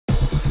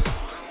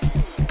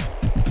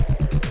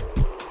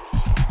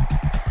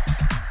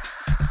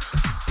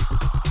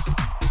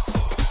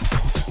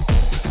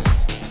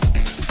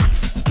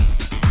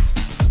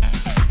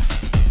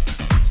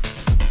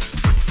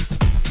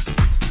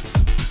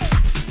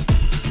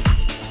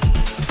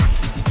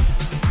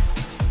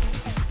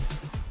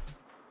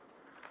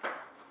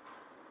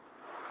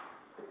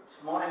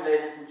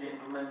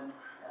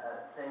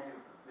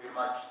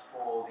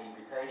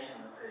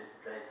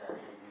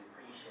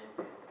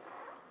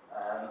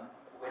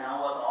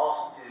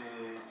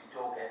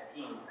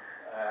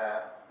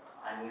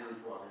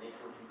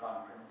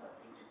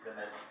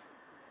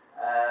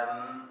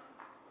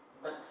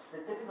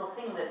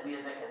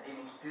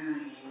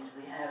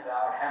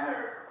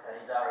hammer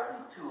that is our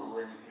only tool,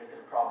 and if you look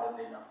at a problem,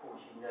 then of course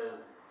you know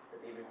that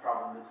every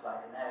problem looks like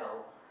a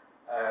nail.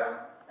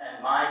 And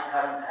my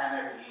current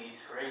hammer is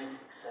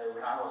forensics. So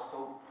when I was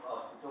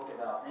asked to talk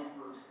about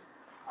networks,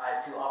 I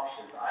had two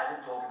options.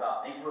 Either talk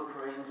about network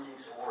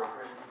forensics or a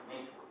forensic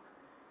network.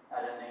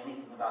 I don't know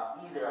anything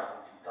about either of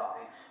the two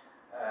topics,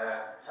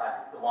 so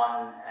I picked the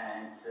one,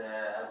 and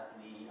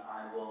hopefully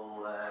I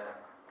will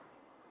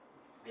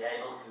be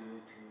able to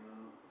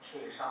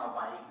share some of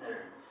my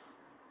ignorance.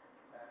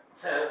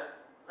 So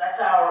that's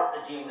our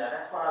agenda.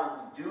 That's what I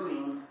will be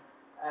doing.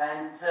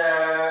 And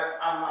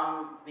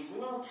I'm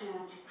beginning to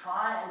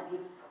try and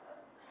give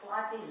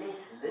slightly less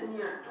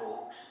linear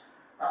talks,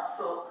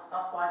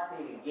 not quite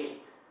there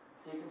yet.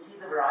 So you can see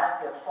the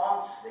variety of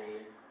fonts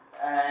there,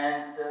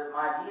 and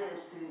my idea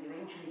is to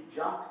eventually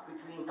jump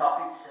between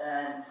topics,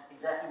 and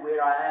exactly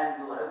where I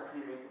am you'll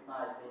hopefully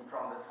recognize them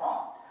from the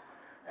font.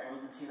 And you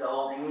can see the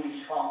Old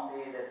English font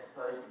there that's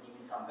supposed to give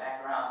you some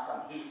background,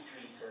 some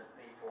history, so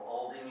therefore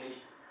Old English,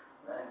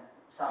 and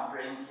some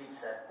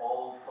forensics, that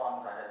bold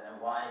font, I don't know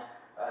why.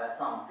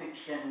 Some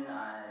fiction,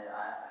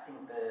 I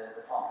think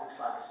the font looks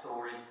like a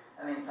story,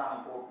 and then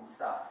some important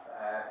stuff.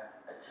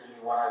 That's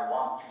really what I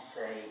want to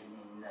say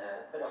in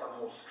a bit of a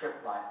more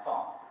script-like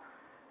font.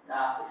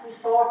 Now, if we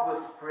start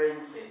with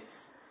forensics,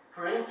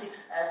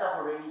 as I've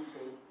already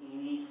said,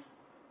 is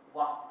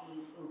what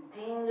is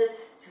intended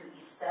to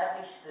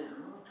establish the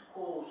root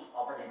cause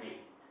of an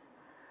event.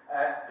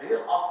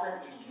 Very often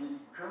it is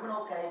used in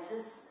criminal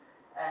cases,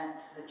 and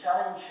the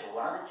challenge,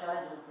 or one of the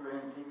challenges of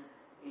forensics,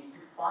 is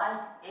to find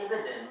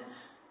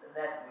evidence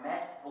that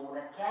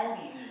can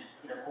be used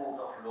in a court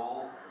of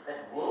law,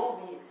 that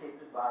will be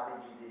accepted by the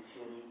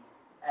judiciary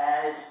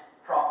as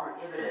proper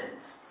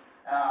evidence.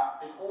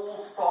 It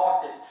all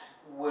started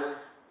with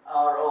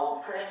our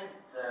old friend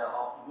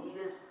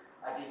Archimedes.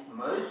 I guess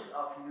most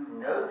of you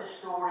know the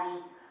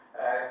story.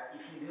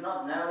 If you do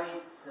not know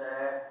it,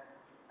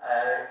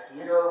 a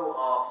hero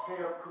of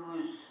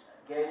Syracuse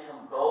gave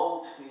some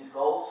gold to his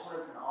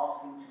goldsmith and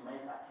asked him to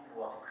make, I think it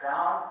was a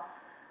crown.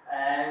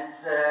 And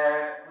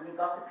when he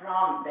got the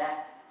crown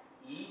back,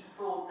 he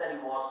thought that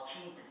it was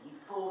cheated. He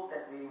thought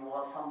that there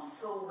was some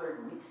silver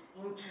mixed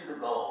into the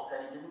gold,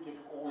 that he didn't get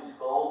all his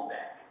gold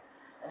back.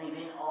 And he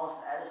then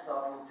asked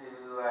Aristotle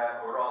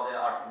or rather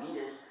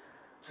Archimedes,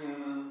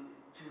 to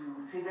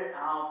figure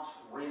out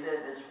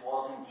whether this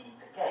was indeed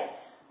the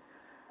case.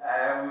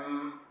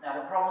 Now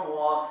the problem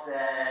was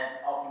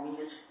that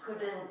Archimedes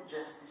couldn't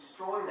just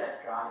destroy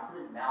that crown. He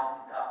couldn't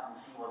melt it up and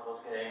see what was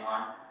going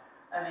on.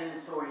 And then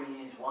the story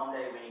is one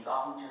day when he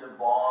got into the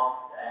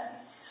bath and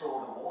he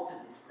saw the water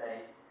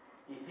displaced,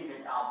 he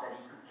figured out that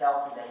he could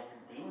calculate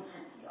the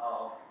density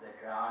of the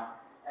crown,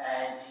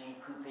 and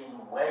he could then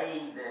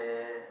weigh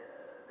the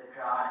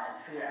crown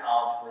and figure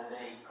out whether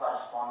it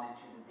corresponded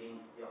to the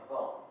density of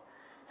gold.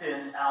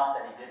 Turns out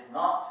that he did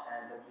not,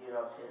 and the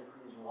hero of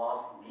Syracuse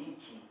was indeed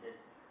cheated.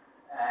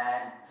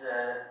 And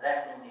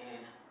that then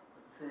is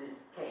the first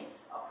case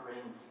of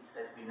forensics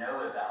that we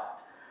know about.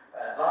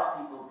 A lot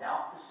of people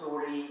doubt the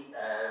story,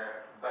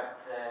 but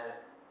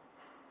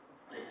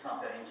let's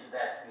not go into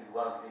that. We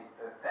won't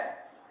let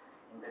facts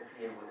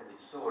interfere with a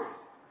good story.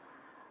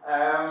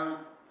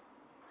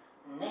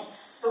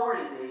 Next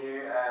story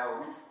there,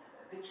 next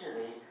picture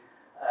there,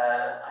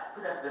 I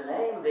put up the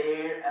name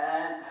there,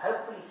 and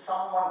hopefully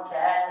someone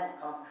can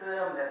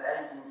confirm that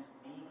that is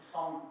indeed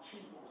Song Chi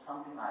or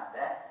something like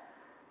that.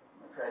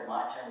 I'm afraid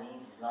my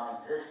Chinese is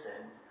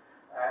non-existent.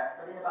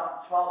 But in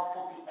about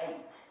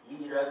 1248,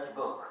 he wrote a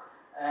book.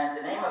 And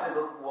the name of the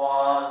book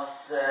was,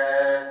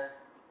 and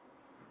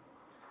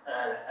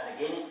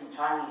again it's in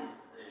Chinese,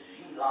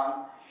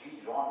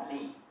 Zhizhuan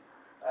Li,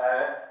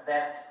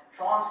 that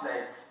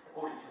translates,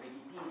 according to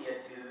Wikipedia,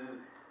 to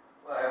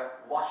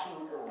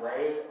washing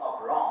away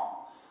of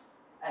wrongs.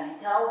 And he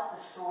tells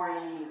the story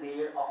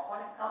there of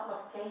quite a couple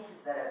of cases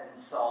that have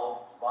been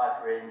solved by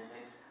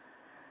forensics.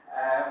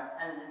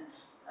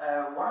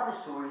 One of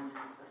the stories is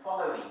the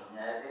following.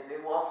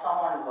 There was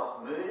someone who was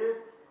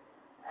murdered,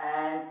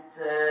 and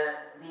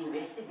the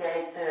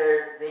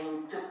investigator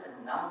then took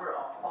a number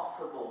of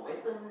possible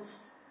weapons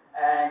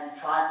and he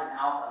tried them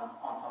out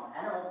on some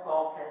animal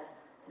carcass,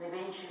 and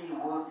eventually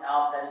worked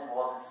out that it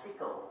was a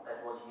sickle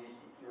that was used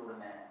to kill the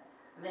man.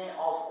 And then he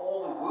asked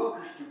all the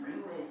workers to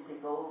bring their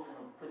sickles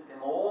and put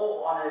them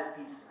all on a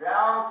piece of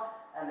ground,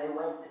 and they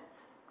waited.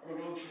 And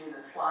eventually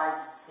the flies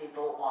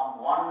settled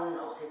on one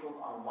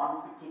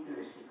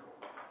particular sickle.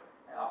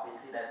 And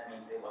obviously that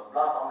meant there was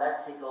blood on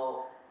that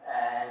sickle,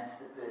 and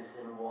the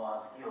person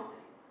was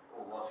guilty,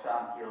 or was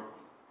found guilty.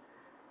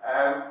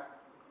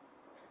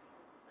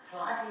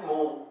 Slightly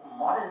more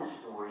modern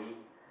story,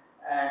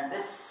 and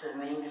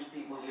the English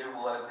people here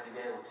will hopefully be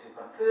able to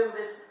confirm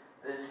this.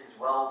 This is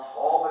Wells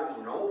Harbour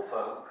in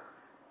Norfolk,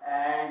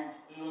 and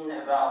in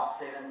about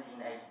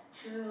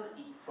 1782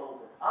 it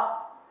salted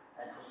up,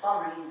 and for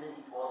some reason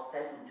it was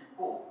taken to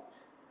court.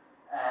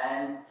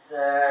 And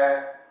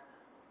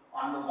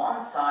on the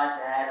one side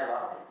they had a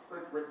lot of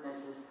expert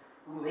witnesses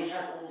who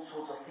measured all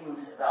sorts of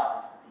things about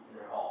this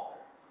particular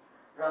harbour.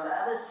 But on the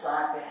other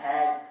side, they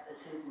had a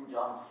certain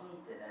John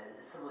Smeaton, a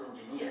civil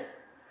engineer.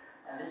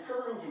 And the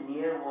civil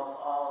engineer was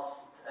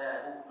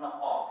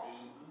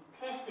he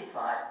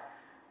testified,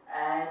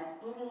 and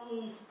in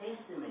his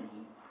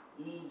testimony,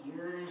 he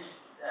used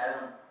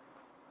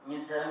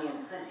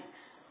Newtonian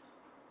physics.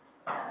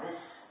 And this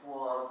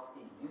was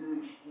a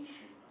huge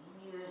issue.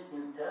 He used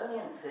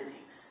Newtonian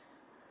physics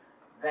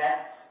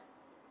that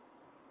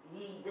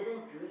he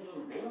didn't really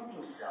invent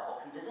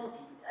himself. He didn't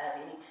have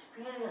any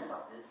experience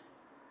of this.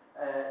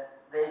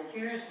 They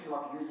accused him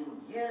of using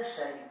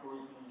hearsay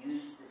because he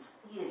used this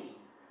theory.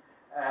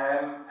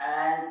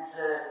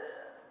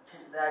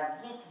 The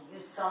idea to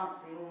use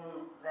something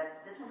that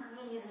didn't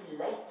really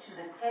relate to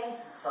the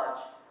case as such,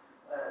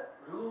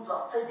 rules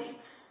of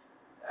physics,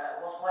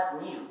 was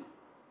quite new.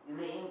 In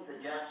the end, the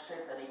judge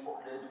said that he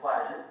learned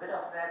quite a little bit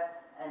of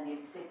that, and he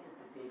accepted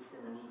the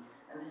testimony.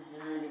 And this is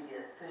really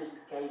the first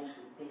case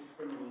where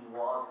testimony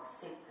was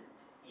accepted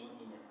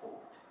in a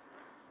court.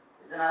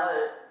 There's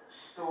another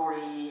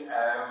story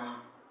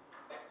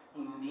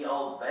in the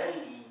Old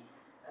Bailey,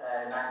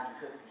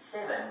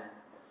 1957,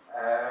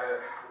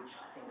 which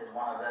I think is the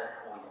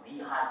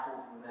High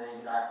Court in the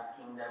United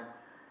Kingdom.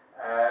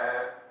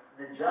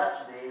 The judge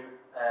there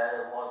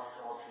was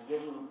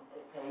hearing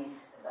a case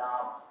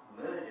about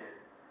murder,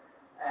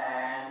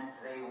 and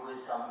there was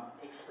some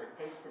expert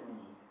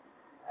testimony,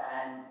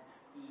 and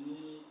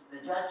the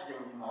judge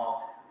then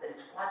remarked that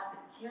it's quite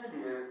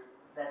peculiar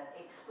that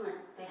expert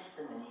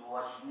testimony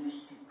was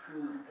used to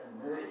prove a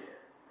murder.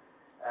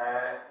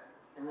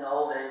 In the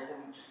old days, they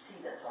would just see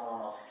that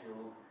someone was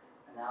killed,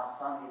 and now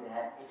suddenly they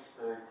had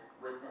expert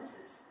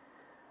witnesses.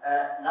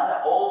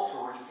 Another old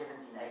story,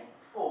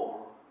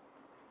 1784,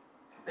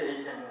 a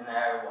person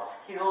was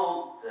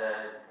killed,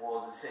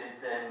 was a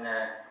certain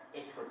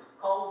Edward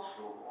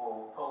Coleshaw,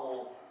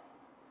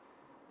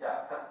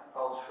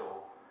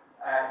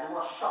 he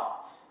was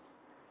shot.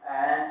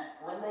 And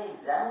when they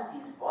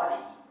examined his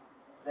body,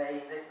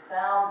 they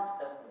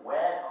found a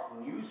wad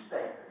of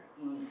newspaper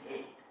in his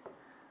head.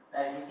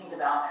 Now, if you think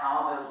about how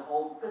those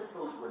old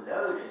pistols were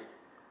loaded,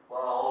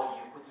 well,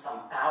 you put some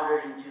powder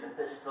into the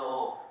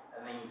pistol,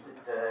 and then you put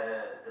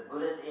the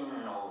bullet in,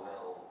 or the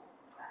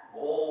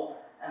ball,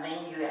 and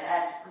then you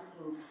had to put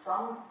in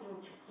something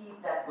to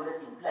keep that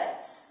bullet in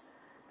place.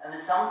 And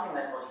the something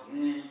that was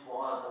used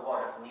was a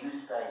wad of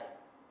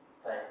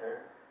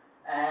newspaper,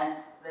 and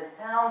they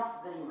found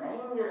the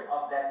remainder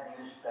of that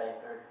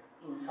newspaper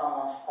in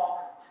someone's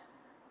pocket.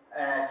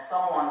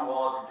 Someone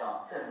was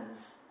John Timms,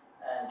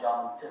 and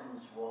John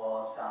Timms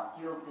was found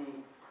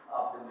guilty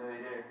of the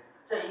murder.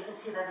 So you can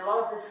see that a lot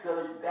of this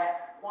goes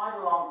back quite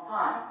a long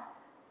time,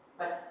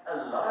 but a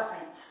lot of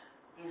it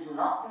is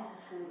not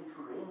necessarily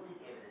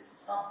forensic evidence.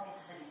 It's not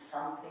necessarily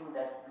something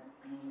that would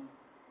be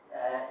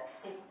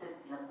accepted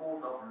in a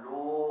court of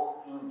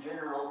law in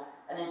general,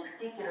 and in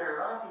particular, a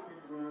lot of it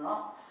is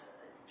not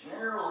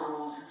general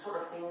rules, it's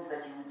sort of things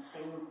that you would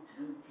send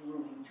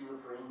routinely to a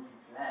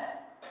forensics lab.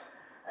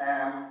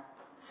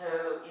 So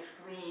if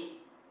we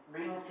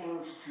bring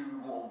things to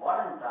more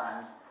modern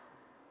times,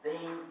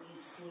 then you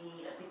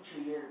see a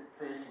picture here,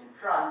 the person in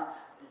front,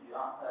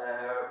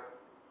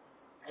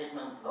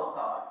 Edmund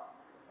Lockhart,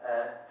 a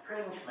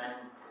Frenchman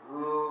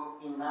who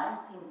in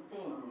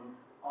 1910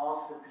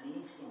 asked the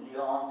police in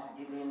Lyon to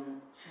give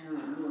him 2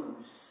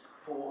 rooms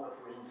for a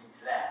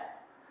forensics lab.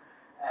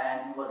 And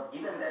he was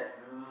given that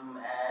room,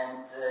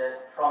 and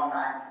from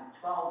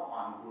 1912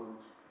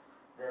 onwards,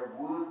 the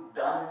work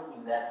done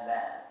in that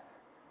lab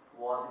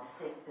was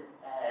accepted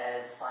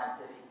as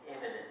scientific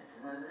evidence.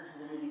 And this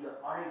is really the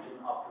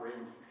origin of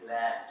forensics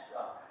labs,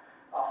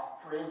 of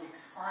forensic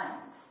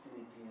science to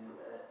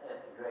a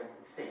great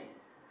extent.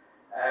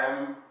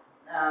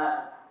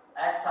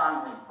 As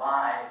time went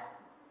by,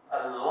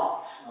 a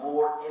lot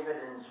more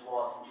evidence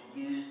was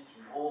introduced.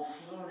 You've all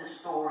seen the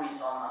stories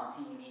on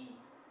TV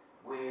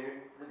where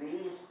the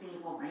various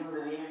people bring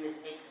the various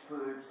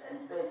experts, and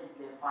it's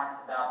basically a fight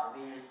about the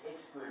various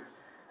experts.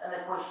 And the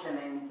question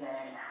then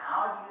became,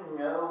 how do you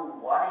know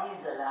what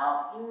is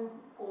allowed in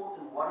court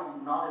and what is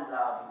not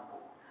allowed in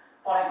court?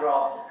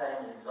 Polygraph is a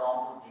famous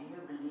example. Do you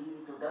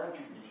believe it or don't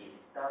you believe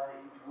it? Does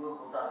it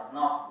work or does it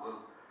not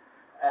work?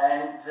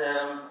 And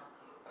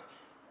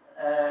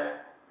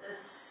this,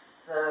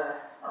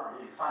 not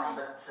really funny,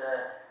 but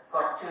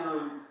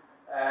cartoon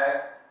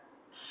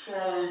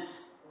shows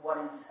what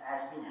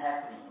has been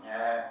happening.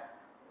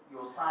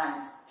 Your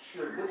science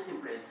sure looks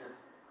impressive,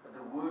 but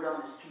the word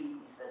on the street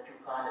is that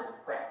you're kind of a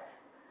quack.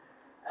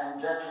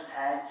 And judges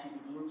had to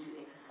begin to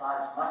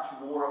exercise much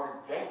more of a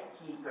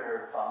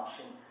gatekeeper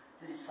function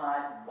to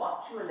decide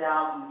what to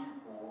allow into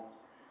court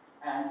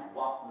and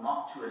what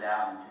not to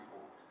allow into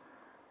court.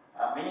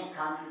 Many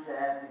countries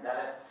have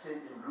developed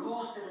certain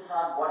rules to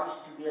decide what is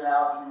to be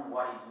allowed in and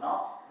what is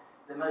not.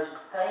 The most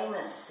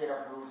famous set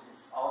of rules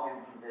is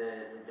arguably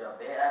the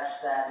Daubert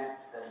standard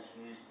that is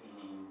used in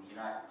the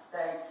United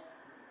States.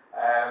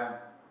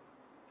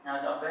 Now,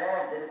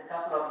 Daubert did a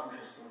couple of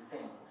interesting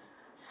things.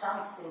 To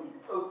some extent,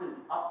 it opened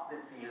up the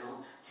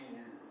field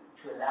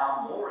to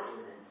allow more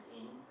evidence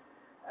in,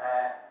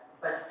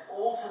 but it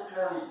also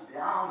closed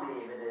down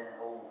the evidence,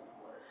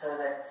 so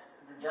that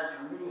the judge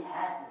really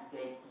had this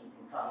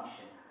gatekeeping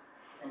function.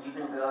 And you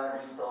can go and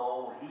read the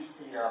whole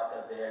history of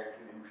that there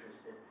if you're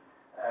interested.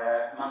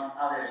 Amongst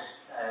others,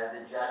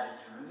 the judges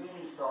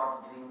really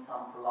started doing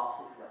some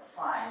philosophy of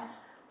science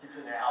to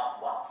figure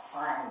out what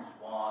science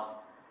was.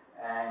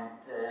 And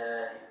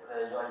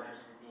those who are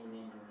interested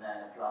in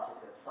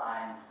philosophy of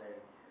science, they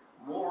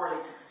more or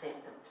less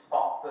accepted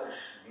Popper's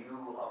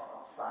view of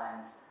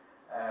science.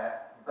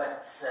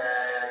 But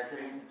if you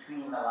read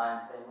between the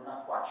lines, they were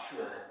not quite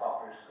sure that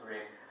Popper is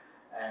correct.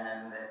 And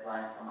then they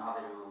applied some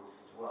other rules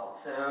as well.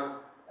 So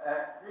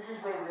this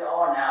is where we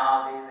are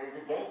now. There's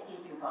a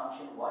gatekeeping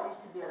function. What is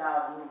to be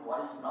allowed in,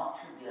 what is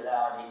not to be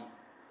allowed in,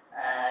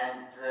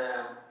 and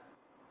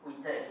we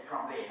take it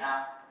from there.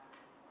 Now,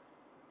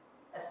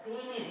 a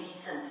fairly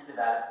recent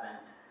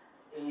development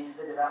is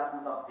the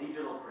development of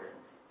digital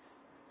forensics,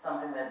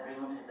 something that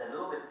brings it a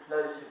little bit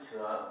closer to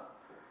home.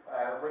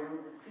 When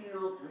the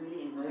field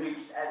really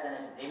emerged as an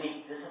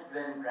academic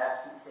discipline,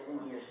 perhaps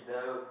 6-7 years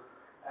ago,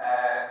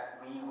 a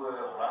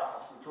lot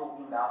of us were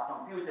talking about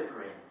computer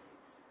forensics.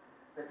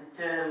 But the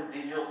term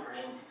digital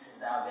forensics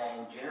is now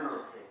gaining general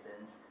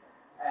acceptance.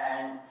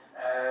 And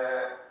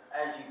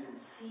as you can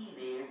see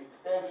there, it's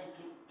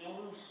basically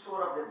any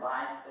sort of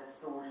device that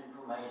stores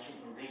information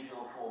in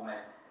digital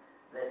format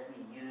that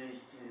we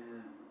use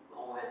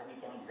or that we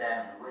can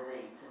examine, whether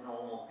it's a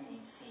normal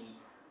PC,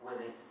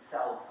 whether it's a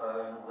cell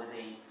phone, whether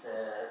it's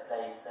a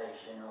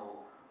PlayStation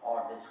or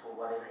hard disk or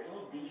whatever,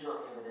 any digital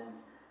evidence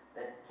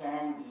that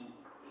can be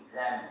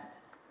examined.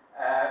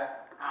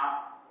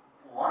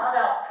 One of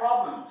our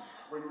problems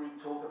when we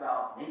talk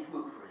about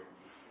network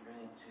forensics,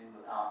 bringing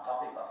to our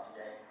topic of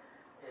today,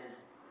 is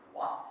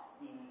what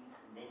is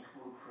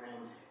network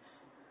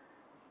forensics?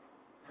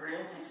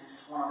 Forensics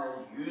is one of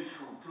those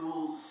useful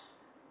tools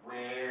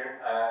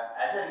where,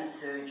 as a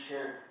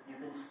researcher, you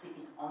can stick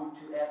it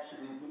onto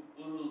absolutely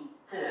any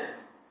term.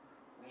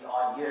 We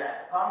are here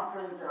at a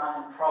conference, and I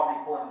can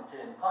probably coin the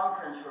term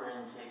conference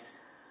forensics,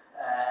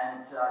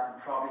 and I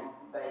can probably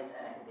base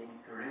an academic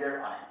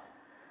career on it.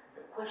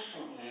 The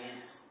question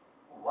is,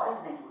 what is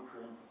network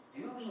forensics?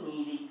 Do we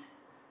need it?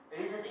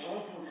 Is it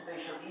anything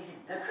special? Is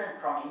it different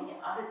from any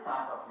other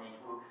type of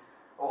network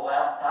or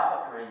type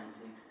of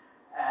forensics?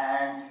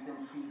 And you can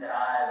see that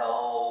I have a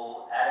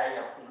whole array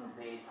of things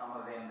there, some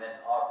of them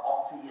that are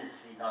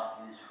obviously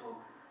not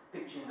useful.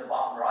 Picture in the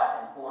bottom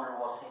right-hand corner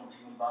was sent to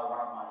me by one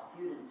of my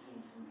students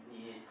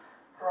recently.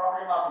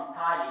 Probably not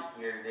entirely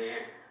clear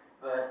there,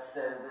 but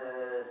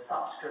the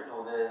subscript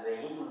or the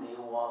heading there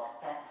was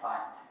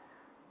catfight,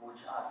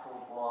 which I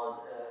thought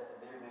was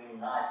a very, very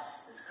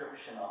nice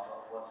description of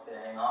what's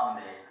going on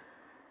there.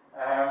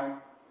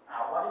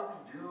 Now, what do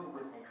we do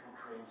with network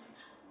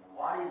forensics?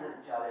 What is the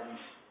challenge?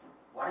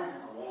 What is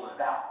it all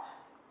about?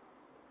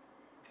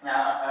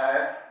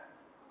 Now,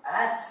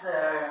 as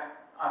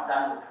I've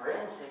done with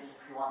forensics,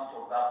 if you want to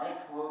talk about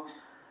networks,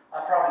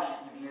 I probably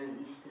should give you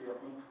a history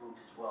of networks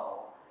as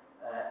well.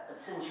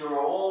 But since you're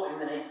all in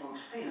the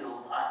networks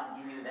field, I can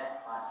give you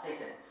that 5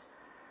 seconds.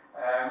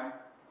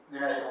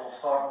 It all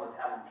started with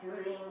Alan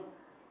Turing,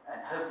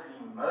 and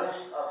hopefully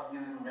most of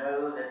you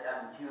know that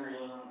Alan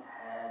Turing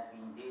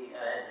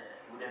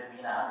would have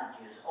been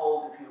 100 years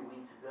old a few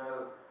weeks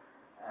ago.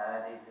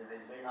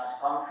 There's a very nice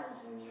conference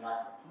in the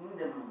United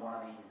Kingdom one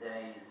of these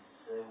days,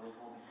 which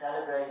will be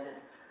celebrated.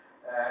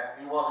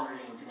 He wasn't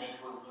really into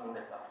networking,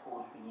 but of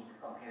course we needed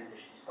computers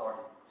to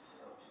start it,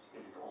 to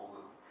get it all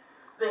working.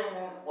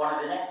 Then one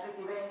of the next big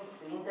events,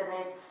 the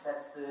internet.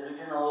 That's the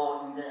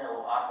original internet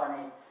or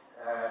ARPANET.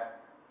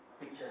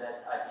 Picture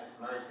that I guess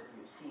most of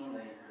you have seen,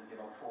 the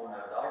original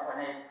four-node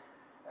ARPANET.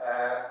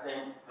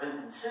 Then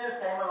Vinton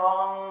Cerf came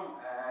along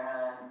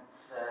and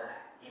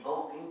he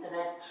built the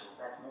internet, so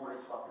that's more or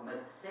less what the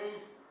myth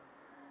says.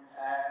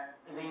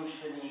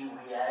 Eventually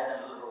we had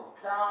a little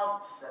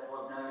cloud that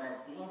was known as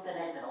the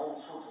internet and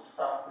all sorts of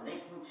stuff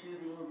connecting to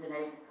the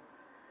internet.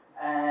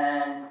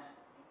 And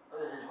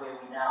this is where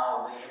we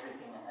now, where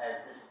everything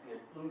has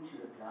disappeared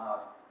into the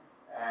cloud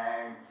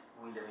and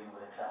we're living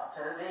with a cloud.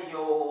 So there's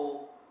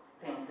your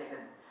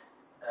 10-second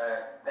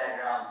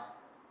background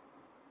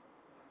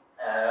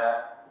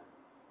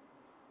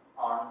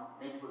on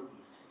network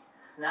history.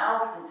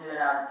 Now we can turn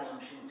our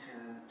attention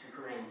to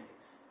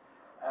forensics.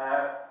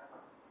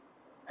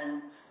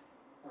 And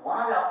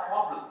one of our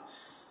problems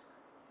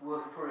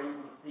with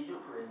forensics, digital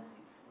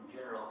forensics in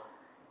general,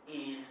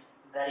 is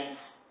that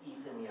it's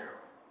ephemeral.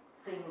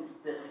 Things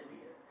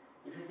disappear.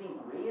 If you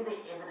think where the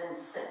evidence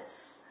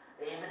sits,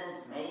 the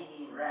evidence may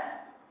be in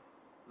RAM.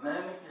 The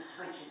moment you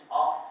switch it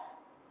off,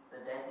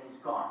 the data is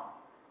gone.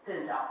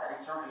 Turns out that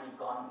it's not really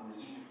gone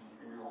immediately. You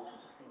can do all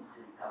sorts of things to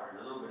recover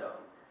a little bit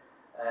of it.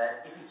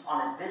 If it's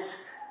on a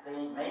disk,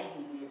 then it may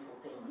be there for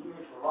 10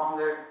 years or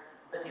longer,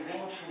 but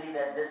eventually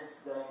that disk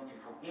is going to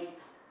forget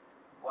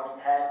what it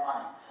had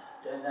on it.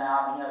 Don't know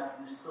how many of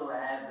you still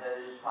have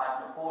those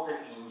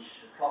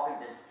 5.25-inch floppy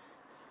disks,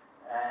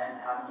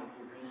 and how many of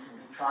you have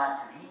recently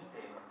tried to read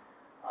them.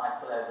 I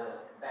still have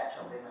a batch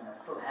of them, and I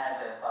still have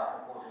a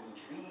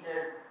 5.25-inch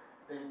reader.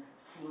 but it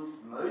seems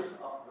most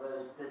of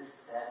those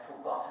disks have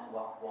forgotten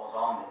what was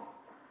on them.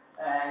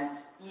 And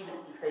even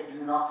if they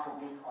do not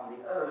forget on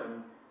their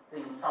own,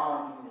 then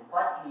someone can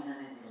quite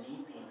easily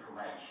delete the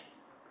information.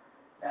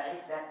 Now,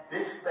 if that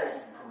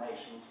disk-based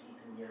information is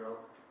ephemeral,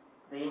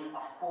 then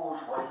of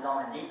course what is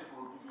on the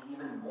network is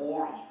even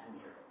more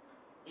ephemeral.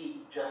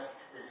 It just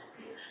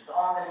disappears. It's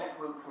on the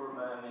network for a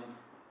moment,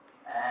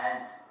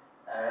 and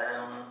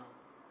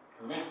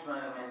the next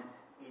moment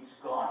it's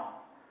gone.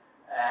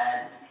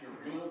 And if you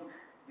blink,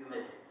 you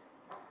miss it.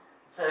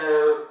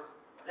 So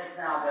let's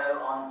now go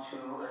on to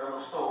a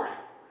little story.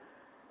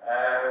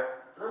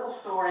 Little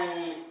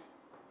story,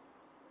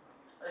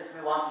 if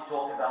we want to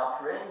talk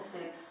about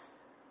forensics,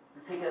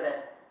 the figure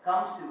that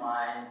comes to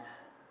mind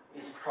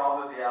is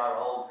probably our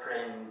old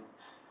friend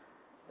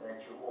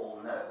that you all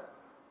know.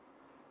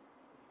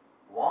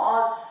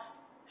 Was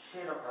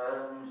Sherlock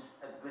Holmes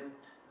a good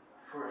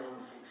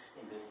forensics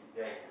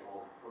investigator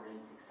or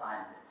forensic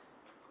scientist?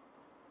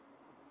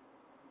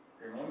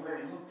 Remember,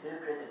 he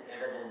interpreted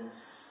evidence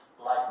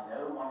like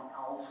no one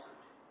else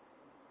could.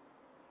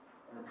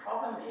 And the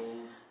problem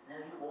is, no,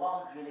 he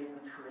wasn't really a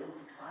good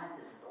forensic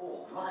scientist at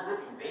all. He was a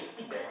good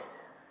investigator.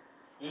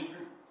 He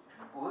could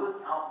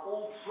work out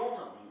all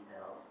sorts of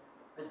details,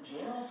 but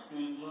generally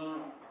speaking,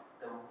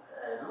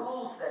 the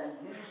rules that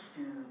he used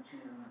to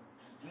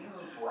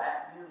deduce or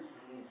abuse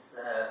his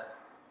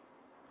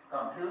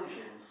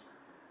conclusions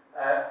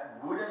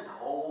wouldn't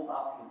hold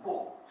up in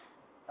court.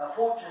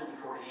 Fortunately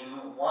for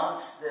him,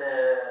 once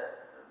the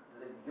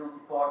guilty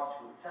parties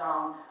were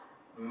found,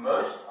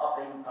 most of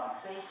them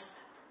confessed,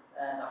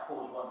 and of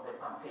course once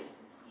they've confessed,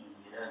 it's easy,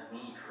 you don't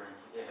need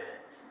forensic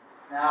evidence.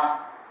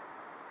 Now,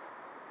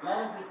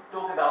 when we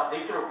talk about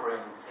digital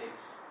forensics,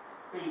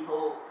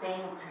 people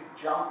tend to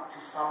jump to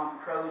some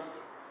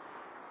process,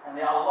 and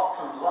there are lots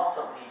and lots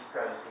of these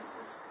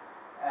processes,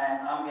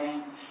 and I'm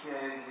going to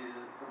show you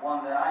the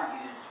one that I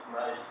use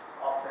most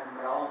often.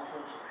 There are all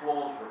sorts of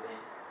flaws with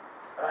it.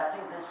 But I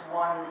think this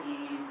one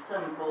is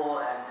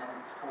simple, and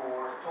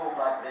for a talk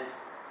like this,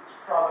 it's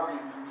probably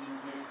the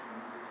easiest to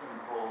use a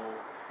simple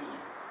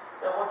scheme.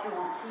 So what you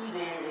will see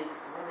there is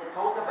when they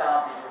talk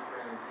about digital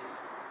forensics,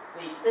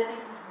 they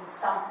typically in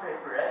some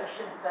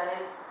preparation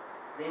phase,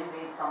 then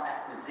there's some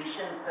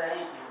acquisition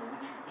phase in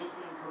which you get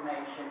the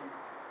information,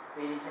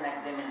 then it's an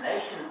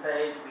examination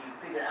phase where you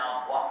figure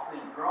out what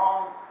went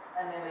wrong,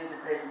 and then there's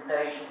a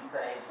presentation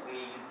phase where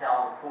you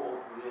tell the court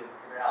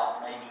whoever else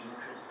may be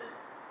interested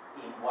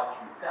in what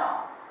you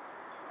found.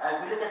 If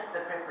we look at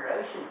the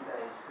preparation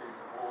phase, first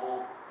of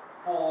all,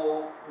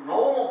 for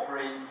normal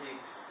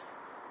forensics,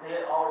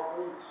 there are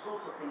all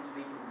sorts of things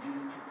we can do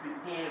to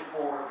prepare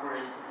for a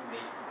forensic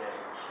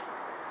investigation.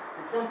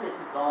 The simplest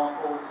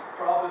example is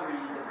probably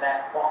the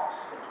black box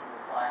that you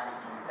will find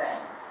in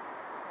banks.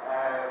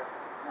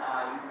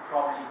 Now, you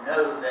probably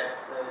know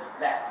that those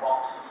black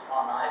boxes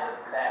are neither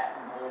black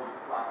nor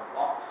look like a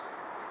box.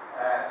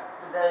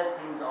 But those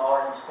things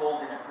are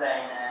installed in a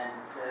plane, and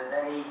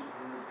they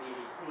do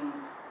various things.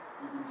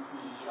 You can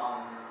see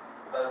on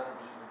both of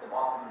these at the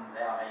bottom,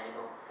 they are a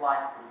little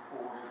flight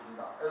recorder. Do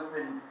not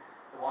open.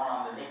 The one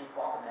on the left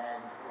bottom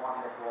hand is the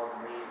one that was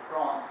in the Air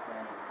France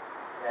plane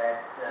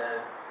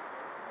that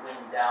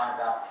went down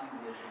about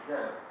 2 years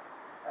ago.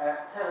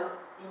 So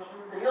in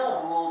the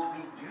real world,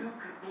 we do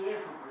prepare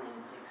for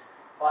forensics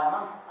by,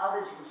 amongst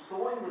others,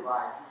 installing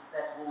devices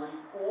that will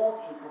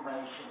record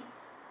information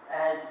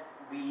as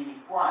we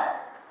require.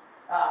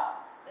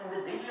 In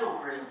the digital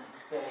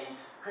forensics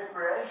case,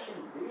 preparation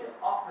very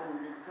often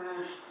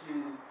refers to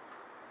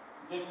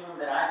getting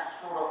the right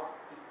sort of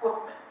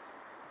equipment.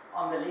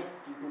 On the left,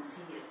 you can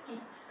see a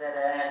kit that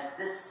has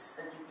disks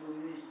that you can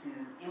use to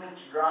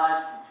image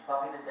drives, to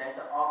copy the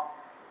data off.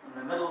 In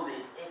the middle,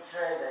 there's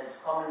X-ray that is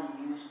commonly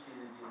used to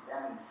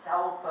examine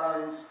cell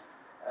phones.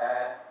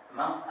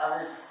 Amongst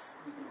others,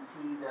 you can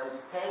see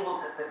those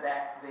cables at the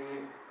back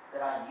there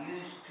that are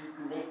used to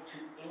connect to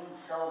any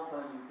cell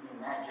phone you can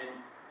imagine.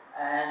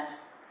 And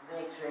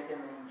the X-ray can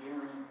then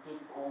generally get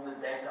all the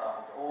data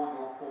of it, all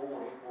your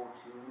call records,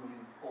 who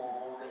you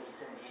called, all the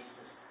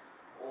SMSs,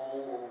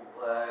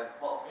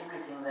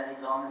 everything that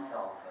is on the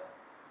cell phone.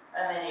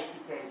 And then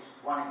FTK is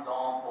just one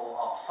example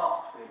of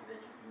software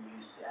that you can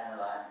use to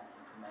analyze this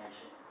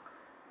information.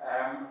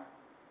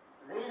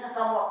 There is a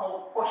somewhat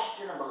more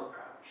questionable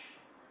approach.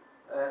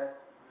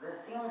 The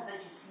things that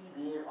you see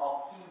there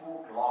are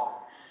keyboard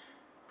loggers.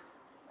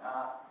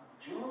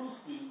 Generally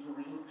speaking,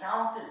 we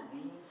encountered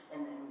these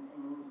in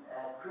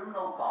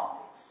criminal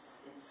contexts.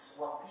 It's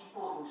what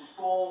people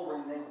install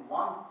when they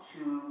want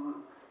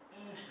to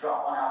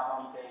eavesdrop on our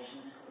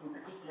communications, in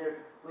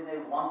particular when they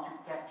want to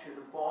capture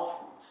the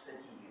passwords that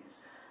you use.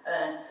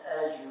 And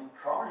as you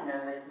probably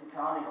know, they've been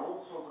found in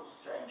all sorts of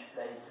strange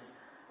places.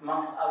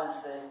 Amongst others,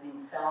 they've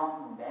been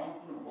found in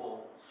banking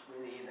halls,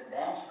 where the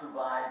banks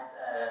provide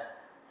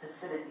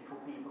facility for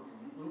people to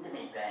do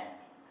internet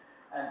banking.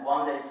 And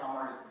one day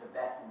someone looked at the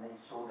back and they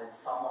saw that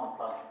someone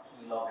plugged a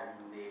keylogger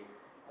in there,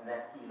 and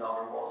that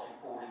keylogger was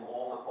recording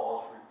all the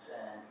passwords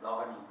and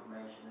login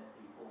information that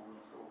people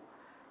install.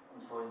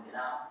 installing it.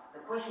 Now, the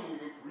question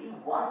is, if we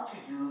want to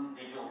do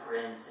digital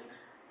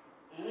forensics,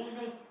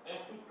 is it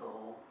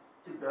ethical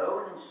to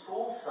go and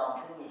install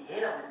something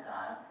ahead of the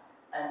time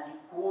and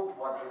record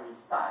whatever is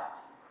typed?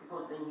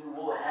 Because then you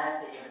will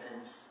have the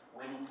evidence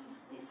when it is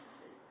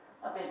necessary.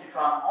 I'm going to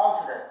try and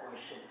answer that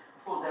question.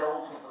 Of course, there are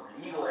all sorts of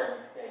legal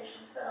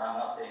ramifications that I'm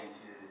not going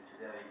to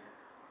go into.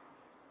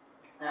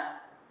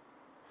 Now,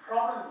 the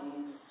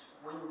problem is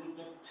when we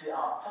get to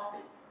our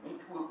topic,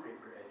 network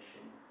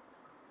preparation,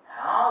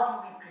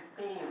 how do we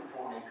prepare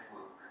for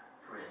network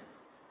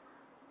forensics?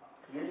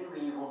 Clearly,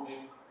 we will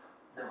get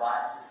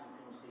devices and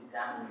things to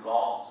examine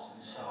logs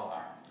and so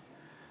on.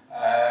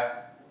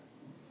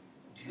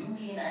 Do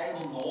we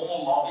enable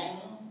normal logging?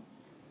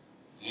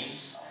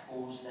 Yes, of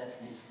course,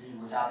 that's necessary.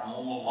 Without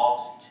normal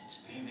logs, it's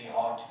very, very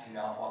hard to figure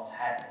out what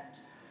happened.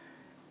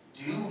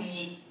 Do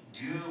we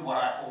do what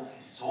I call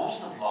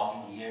exhaustive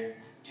logging here?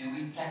 Do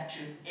we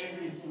capture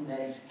everything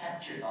that is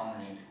captured on the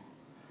network?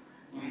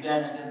 If you go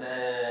and look at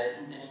the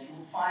internet, you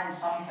will find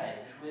some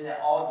papers where they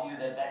argue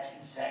that that's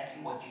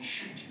exactly what you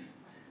should do,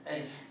 that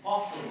it's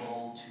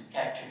possible to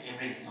capture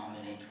everything on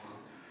the network.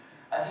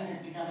 I think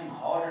it's becoming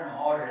harder and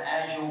harder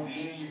as your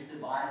various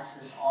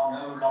devices are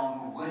no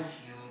longer with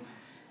you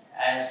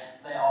as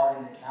they are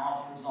in the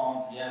cloud. For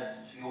example, you have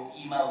your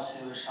email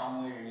server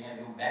somewhere, you have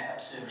your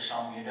backup server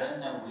somewhere, you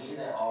don't know where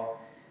they are,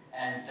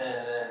 and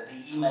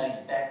the email is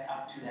backed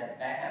up to that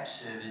backup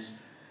service.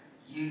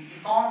 You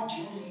can't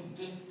generally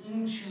get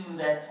into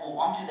that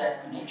or onto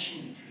that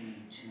connection between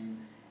the two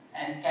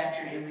and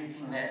capture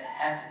everything that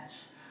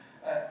happens.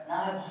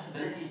 Now the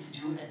possibility is to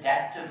do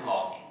adaptive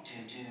logging,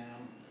 to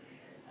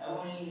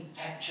only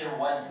capture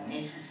what is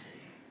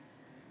necessary.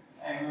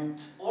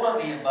 And all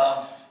of the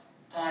above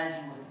ties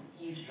in with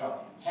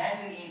eavesdropping.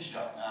 Can you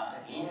eavesdrop? Now,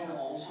 again,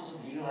 all sorts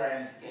of legal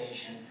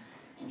ramifications.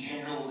 In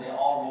general, there are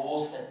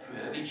laws that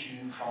prohibit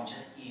you from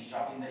just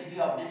eavesdropping, but if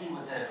you are busy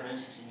with a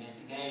forensics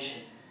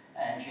investigation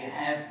and you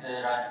have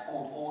the right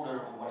court order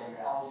or whatever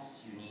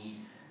else you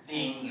need,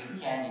 then you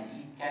can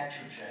indeed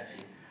capture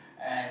traffic.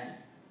 And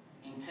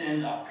in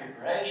terms of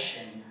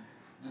preparation,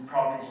 you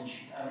probably then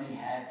should only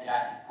have the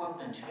right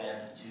equipment to be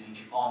able to do it.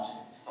 You can't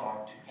just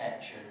start to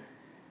capture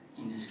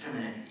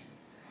indiscriminately.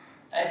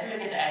 If you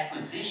look at the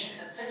acquisition,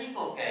 the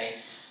physical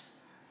case,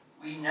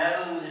 we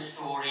know the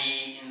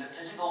story. In the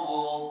physical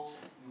world,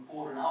 you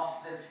cordon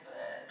off the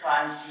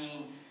crime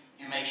scene,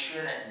 you make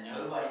sure that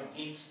nobody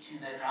gets to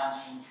the crime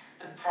scene.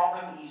 The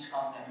problem is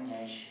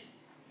contamination.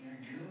 You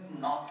do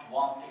not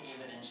want the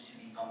evidence to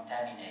be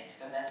contaminated,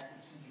 and that's the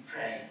key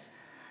phrase.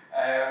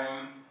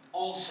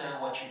 Also,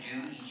 what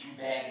you do is you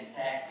bag and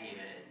tag the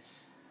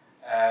evidence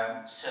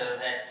so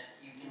that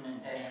you can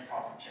maintain a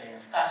proper chain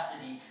of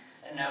custody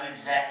and know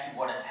exactly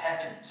what has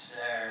happened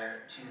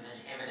to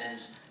this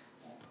evidence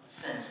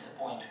since the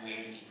point where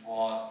it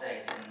was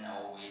taken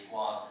or where it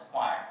was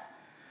acquired.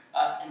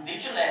 In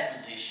digital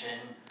acquisition,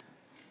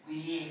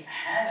 we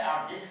have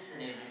our disks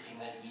and everything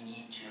that we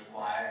need to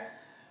acquire.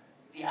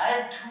 The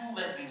other tool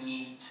that we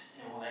need,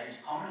 or that is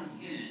commonly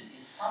used,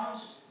 is some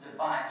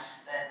device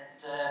that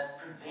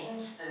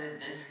prevents the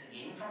disk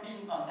again from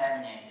being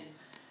contaminated,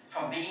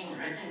 from being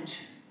written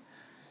to.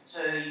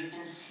 So you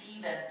can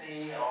see that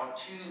there are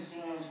two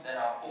things that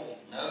are called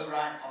no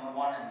write on the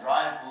one and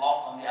write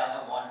lock on the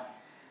other one,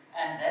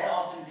 and they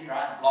are simply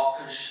write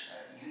blockers.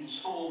 You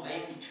install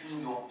them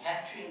between your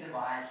capturing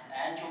device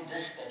and your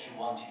disk that you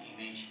want to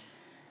image,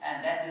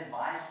 and that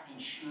device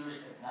ensures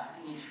that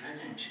nothing is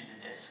written to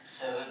the disk.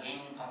 So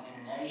again,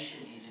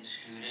 contamination is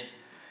excluded.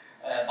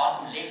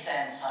 Bottom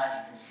left-hand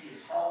side, you can see a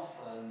cell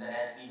phone that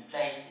has been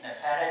placed in a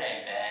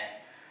Faraday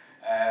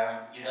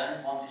bag. You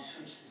don't want to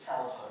switch the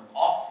cell phone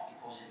off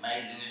because it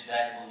may lose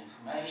valuable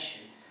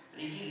information.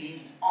 But if you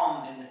leave it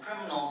on, then the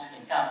criminals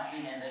can come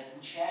in and they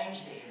can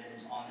change the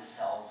evidence on the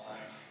cell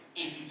phone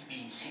if it's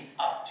been set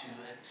up to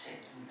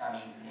accept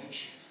incoming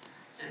connections.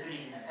 So put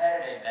it in a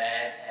Faraday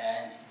bag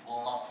and it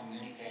will not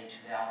communicate to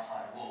the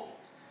outside world.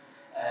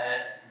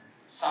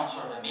 Some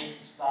sort of a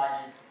message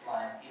digest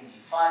like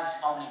MD5 is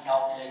commonly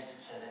calculated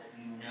so that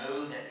we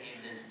know that the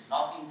evidence has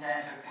not been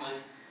tampered with.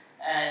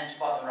 And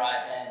bottom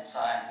right hand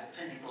side, the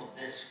physical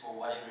disk or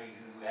whatever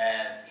you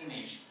have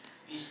imaged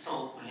is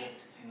still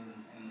collected in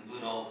the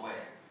good old way.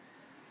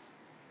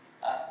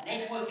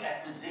 Network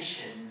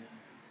acquisition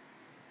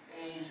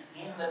is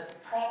in the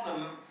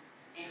problem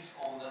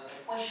or the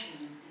question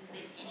is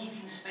there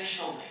anything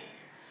special there?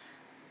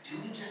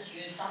 Do we just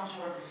use some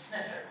sort of a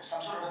sniffer or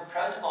some sort of a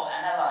protocol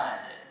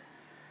analyzer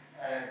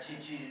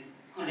to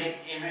collect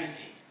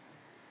everything?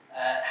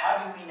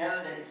 How do we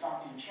know that it's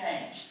not been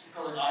changed?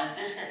 Because on a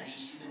disk at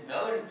least, you can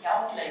go and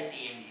calculate the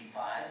MD5,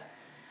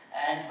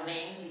 and with the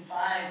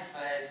MD5,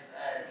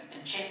 you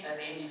can check that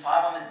the MD5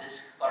 on the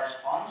disk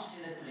corresponds to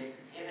the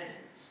collected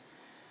evidence.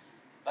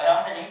 But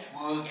on the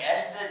network,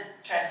 as the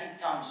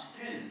traffic comes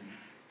through,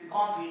 you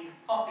can't really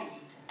copy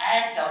it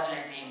and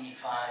calculate the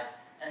MD5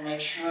 and make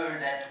sure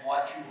that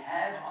what you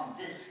have on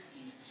disk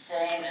is the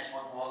same as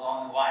what was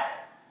on the wire.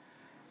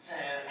 So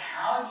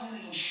how do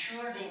you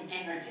ensure the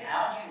integrity?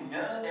 How do you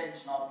know that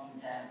it's not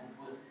been tampered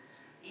with?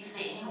 is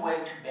there any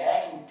way to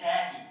bag and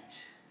tag it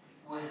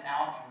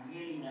without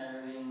really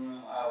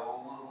knowing,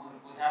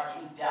 without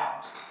any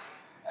doubt?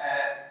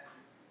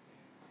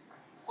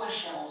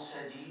 Question also,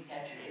 do you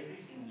capture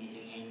everything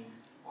yet again,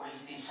 or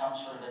is there some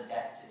sort of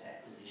adaptive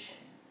acquisition?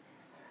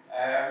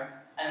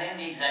 And then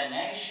the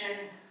examination.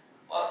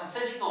 Well, in the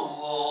physical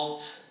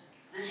world,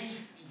 this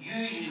is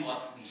usually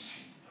what we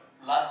see.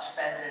 Blood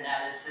spatter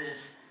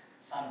analysis,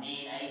 some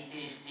DNA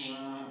testing,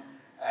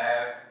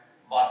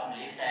 bottom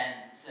left-hand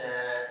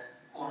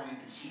corner you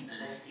can see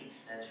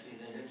ballistics, that's where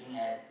they're looking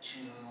at 2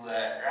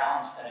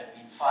 rounds that have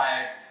been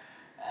fired,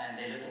 and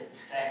they look at the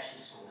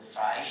scratches or the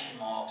striation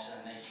marks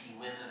and they see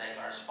whether they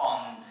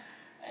correspond,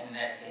 and in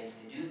that case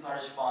they do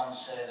correspond,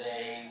 so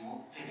they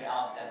will figure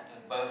out that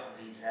both of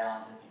these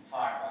rounds have been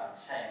fired by the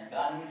same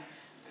gun.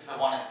 If the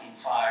one has been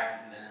fired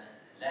in the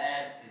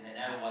lab, then they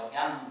know what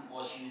gun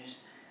was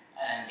used,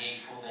 and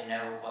therefore they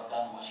know what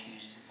gun was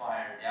used to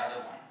fire the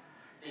other one.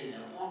 There's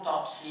an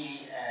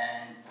autopsy,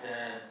 and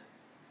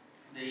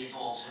there's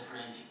also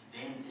forensic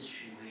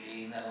dentistry, where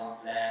in the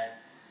lab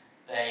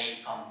they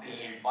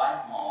compare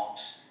bite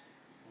marks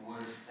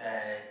with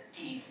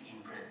teeth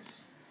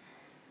imprints.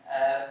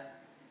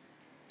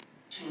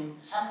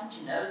 Something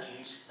to note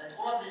is that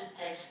all of this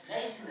takes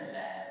place in the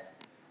lab,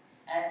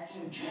 and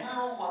in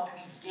general what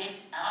we get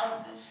out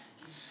of this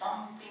is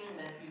something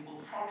that we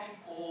will probably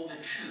call the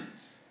truth.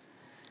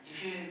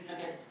 If you look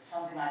at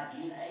something like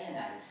DNA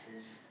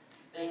analysis,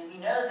 then we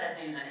know that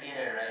there's an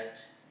error rate,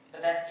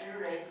 but that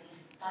error rate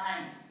is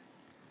tiny.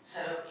 So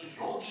if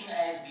your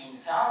DNA has been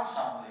found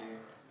somewhere,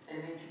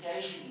 then the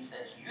implication is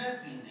that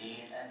you've been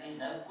there and there's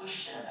no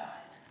question about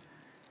it.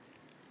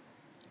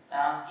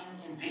 Now,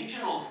 in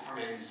digital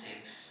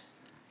forensics,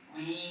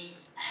 we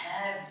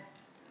have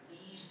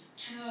these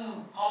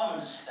 2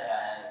 columns that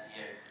I have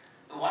here.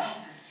 The one is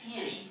the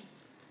theory,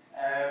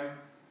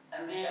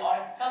 and there are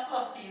a couple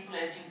of people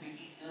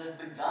who have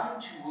begun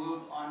to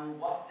work on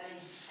what they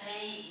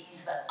say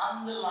is the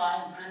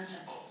underlying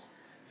principles,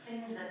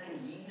 things that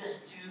can lead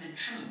us to the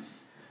truth.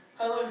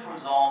 Cohen, for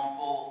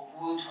example,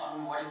 works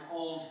on what he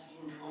calls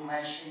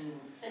information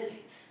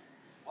physics.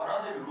 What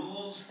are the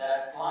rules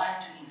that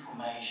apply to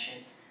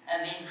information?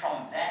 And then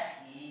from that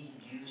he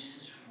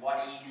deduces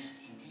what is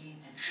indeed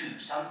the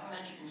truth. Something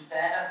that you can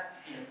stand up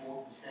in a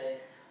court and say,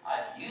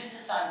 I've used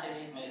the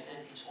scientific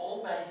method, it's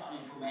all based on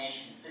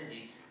information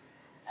physics,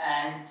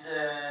 and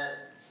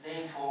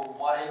therefore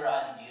whatever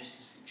I deduce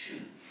is the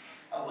truth.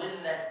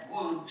 Whether that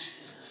works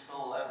is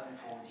still open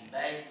for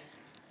debate.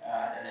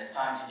 I don't have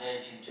time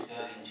today to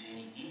go into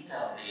any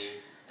detail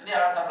there. And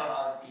there are a couple of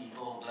other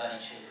people,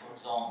 Blanichev, for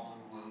example,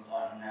 who worked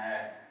on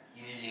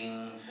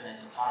using finite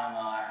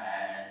autonomy,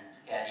 and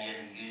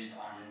Carrier used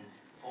on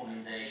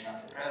formalization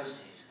of the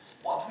processes.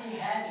 What we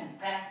have in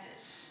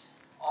practice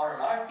are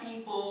a lot of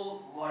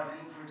people who are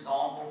doing, for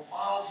example,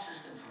 file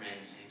system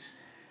forensics,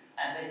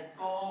 and they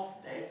carve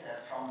data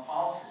from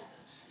file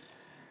systems.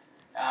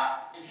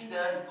 If you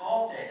go and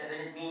carve data,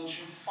 then it means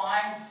you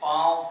find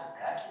files that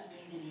perhaps have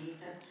been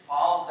deleted,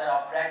 files that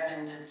are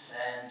fragmented,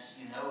 and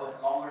you no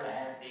longer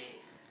have the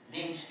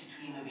links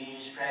between the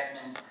various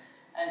fragments.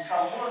 And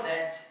from all of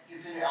that, you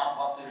figure out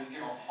what the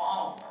original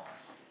file was.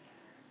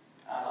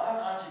 A lot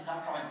of us who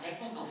come from a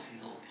technical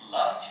field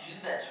love to do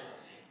that sort of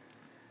thing.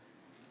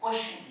 The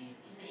question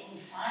is there any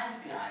science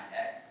behind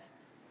that?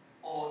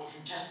 Or is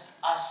it just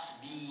us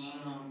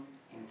being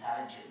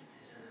intelligent?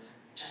 Is it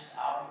just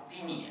our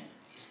opinion?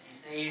 Is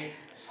there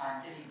a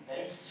scientific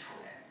basis for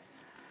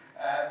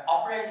that?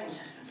 Operating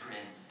system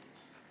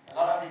forensics. A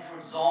lot of it, for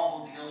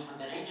example, deals with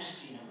the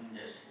registry in a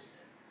Windows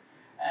system.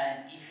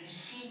 And if you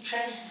see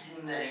traces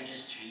in the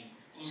registry,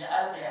 you say,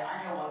 okay,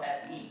 I know what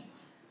that means.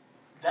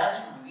 Does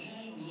it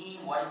really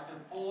mean what it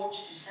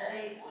purports to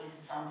say, or is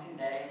it something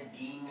that is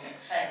being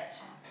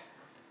faked?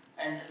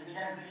 And we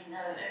don't really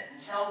know that. In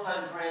cell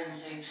phone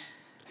forensics,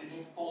 you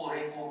get call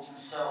records and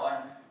so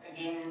on.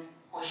 Again,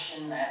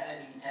 question have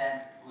they been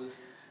tampered with?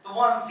 The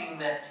one thing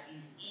that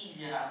is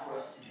easy enough for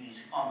us to do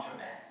is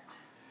contraband.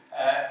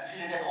 If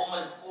you look at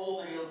almost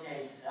all the real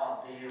cases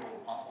out there, or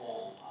not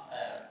all,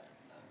 a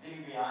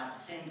very high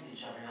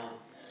percentage of real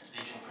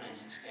digital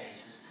forensics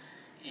cases,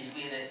 is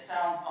where they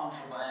found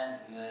contraband.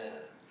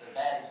 The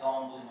bad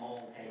example in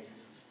all cases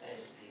is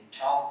basically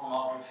child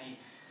pornography.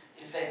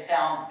 If they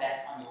found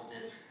that on your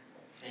disk,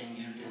 then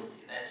you're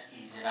guilty. That's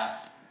easy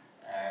enough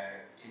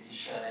to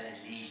show that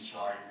at least you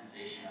are in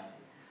possession of it.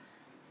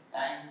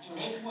 Now, in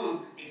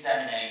network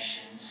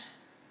examinations,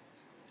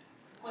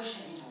 the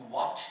question is,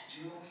 what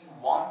do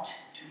we want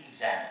to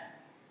examine?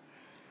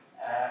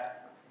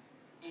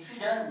 If we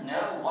don't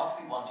know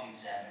what we want to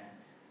examine,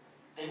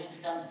 then it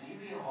becomes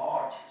very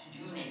hard to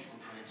do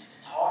network forensics.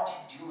 It's hard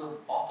to do a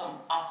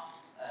bottom-up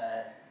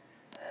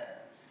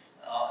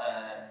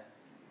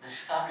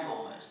discovery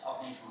almost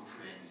of network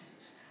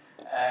forensics.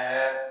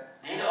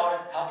 There are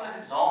a couple of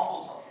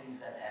examples of things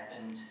that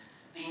happened.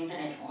 The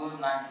Internet worm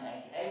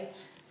 1988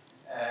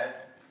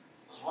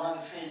 was one of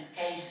the first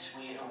cases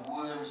where a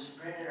worm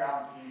spread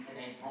around the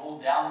Internet,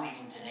 brought down the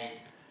Internet.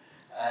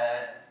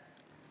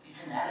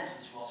 Its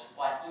analysis was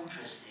quite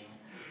interesting.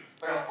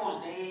 But of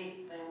course, they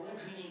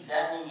weren't really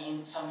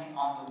examining something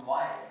on the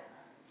wire.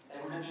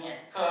 They were looking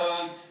at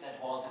code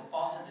that was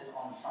deposited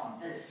on some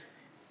disk.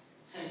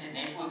 So it's a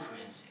network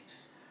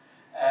forensics.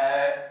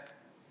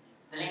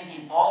 The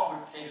LinkedIn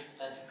password theft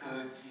that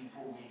occurred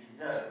 3-4 weeks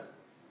ago.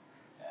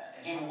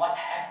 Again, what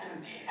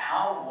happened there?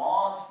 How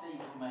was the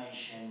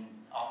information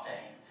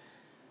obtained?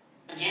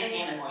 But yet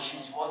again, the question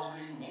is, was it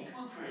really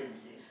network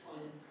forensics or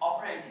is it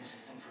operating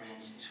system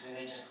forensics where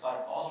they just got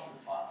a password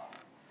file?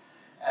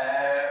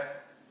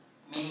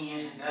 Many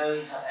years ago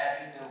in South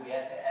Africa, we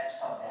had the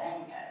ABSA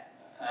bank app.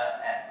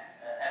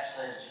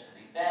 ABSA is just a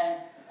big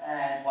bank.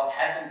 And what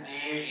happened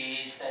there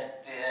is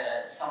that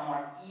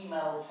someone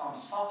emailed some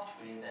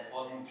software that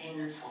was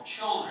intended for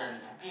children,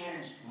 for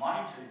parents to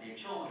monitor their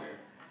children,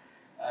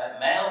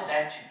 mailed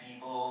that to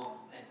people,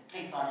 they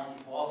clicked on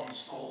it, it was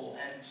installed,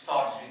 and it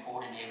started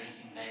recording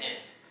everything they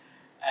did.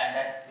 And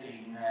that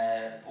then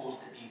forced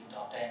the people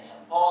to obtain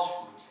some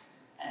passwords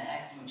and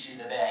hack into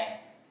the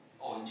bank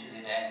or into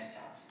their bank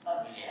accounts.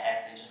 Not really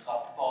hack, they just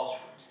got the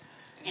passwords.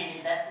 Again,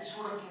 is that the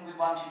sort of thing we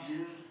want to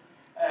do?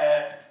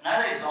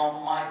 Another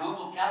example, my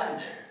Google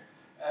Calendar.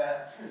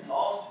 Since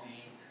last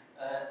week,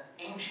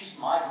 entries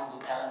in my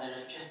Google Calendar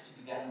have just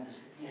begun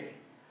disappearing.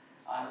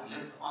 I would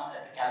look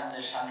at the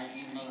calendar Sunday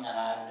evening and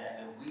I would have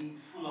a week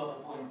full of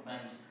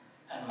appointments,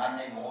 and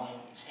Monday morning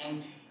it's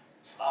empty.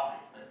 It's lovely,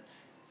 but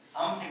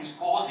something's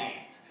causing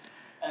it.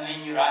 And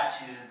then you write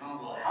to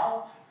Google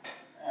Help,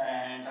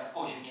 and of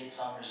course you get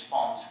some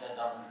response that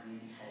doesn't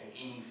really say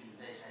anything.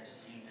 They say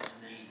just read this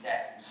and read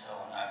that and so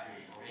on. I've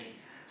read it already.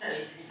 So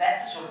is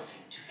that the sort of thing?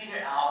 To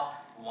figure out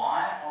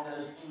why are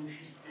those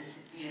entries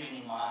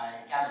disappearing in my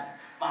calendar?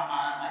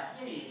 My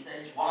theory is that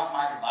it's one of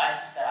my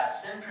devices that I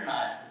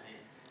synchronize with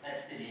it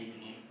that's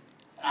deleting it.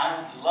 And I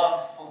would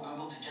love for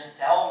Google to just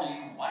tell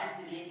me what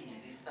is deleting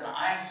it. Is it an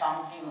I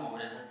something, or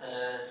is it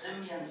a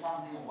Symbian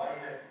something, or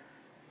whatever?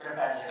 But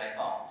apparently they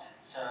can't.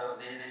 So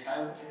there's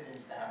no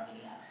evidence that I'm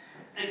getting out.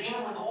 But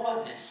again, with all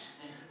of this,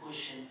 there's the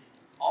question,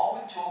 are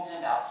we talking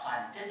about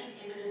scientific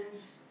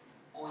evidence,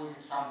 or is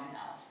it something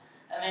else?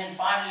 And then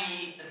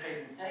finally, the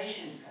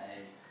presentation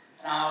phase.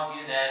 And I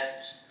argue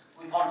that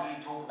we can't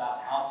really talk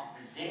about how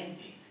to present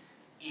it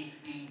if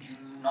we do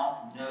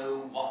not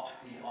know what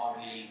we are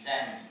really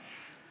examining.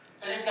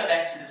 But let's go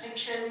back to the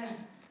fiction.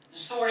 The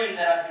story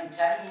that I've been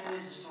telling you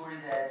is a story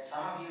that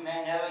some of you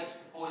may know. It's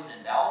the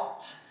Poison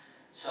Belt.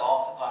 So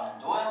Arthur Conan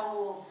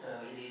Doyle, so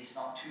it is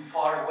not too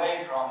far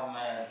away from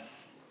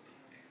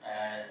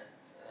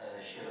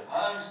Sherlock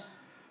Holmes.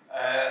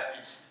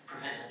 It's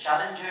Professor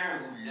Challenger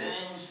who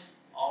learns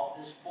of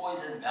this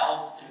poison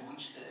belt through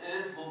which the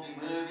earth will be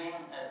moving.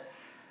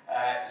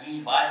 He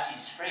invites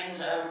his friends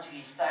over to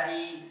his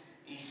study.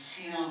 He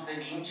seals them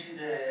into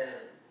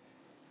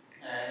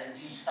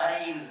his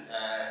study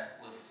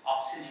with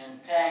oxygen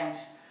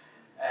tanks.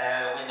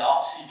 When the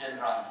oxygen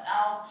runs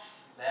out,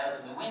 they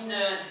open the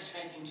windows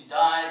expecting to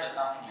die, but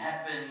nothing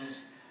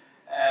happens.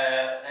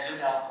 They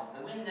look out of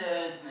the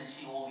windows and they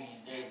see all these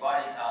dead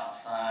bodies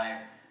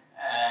outside,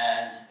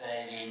 and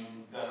they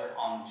then go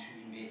on to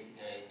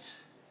investigate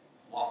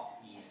what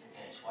is the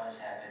case, what has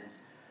happened.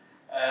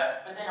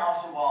 But then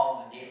after a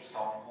while, the dead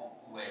start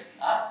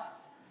waking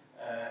up.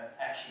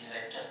 Actually,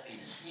 they've just been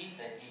asleep.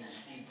 They've been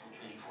asleep for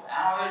 24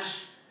 hours.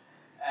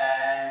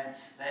 And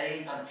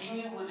they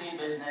continue with their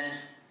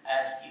business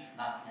as if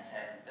nothing has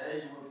happened.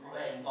 Those who were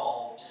playing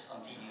golf just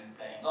continue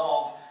playing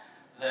golf.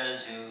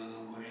 Those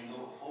who were in the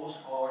horse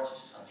cards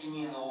just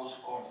continue in the horse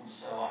cards, and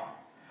so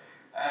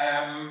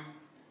on.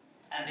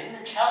 And then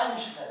the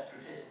challenge that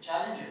Professor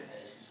Challenger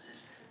faces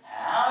is,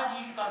 how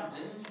do you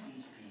convince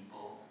these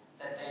people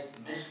that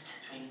they've missed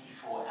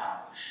 24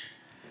 hours?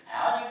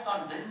 How do you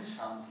convince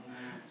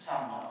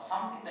someone of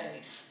something they've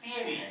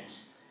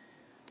experienced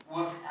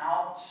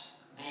without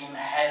them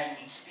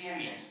having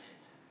experienced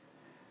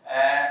it?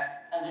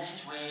 And this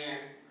is where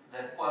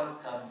the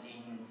quote comes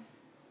in.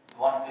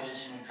 One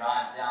person who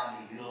drives down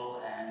the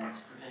hill, and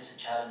Professor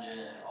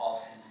Challenger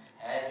asks him,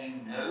 have you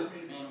no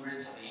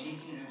remembrance of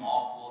anything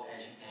remarkable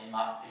as you came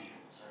up the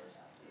hill? Sorry, it's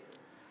up there.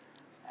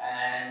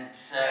 And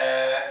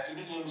he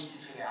begins to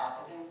figure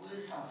out that there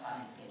were some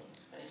funny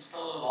things, but it's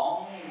still a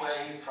long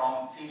way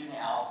from figuring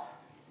out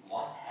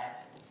what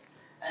happened.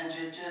 And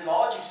to a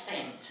large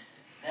extent,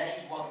 that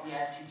is what we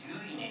have to do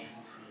in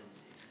network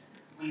forensics.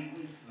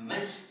 We've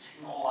missed,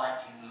 in all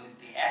likelihood,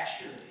 the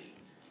actual event,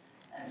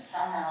 and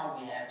somehow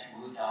we have to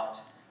work out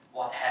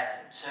what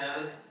happened. So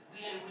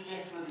we're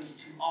left with these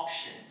two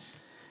options.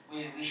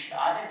 We should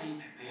either be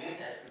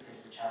prepared, as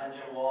Professor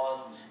Challenger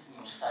was, and sit in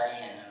your study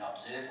and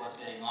observe what's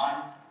going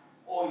on,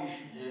 or you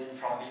should learn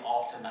from the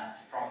aftermath,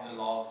 from the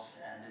logs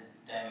and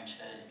the damage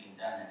that has been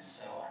done, and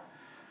so on.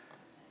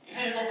 If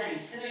you look at the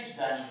research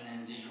done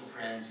in digital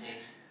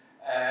forensics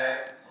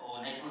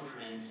or network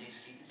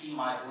forensics, you can see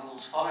my Google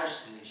Scholar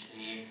search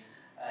there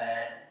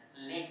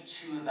led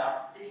to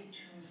about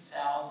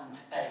 32,000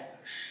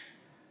 papers.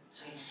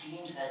 So it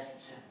seems that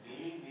it's a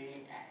very,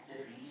 very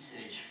active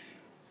research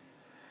field.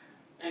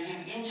 But if you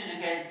begin to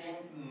look at it,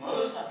 then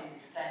most of it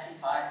is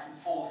classified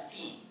in 4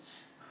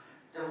 themes.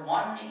 The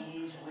one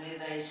is where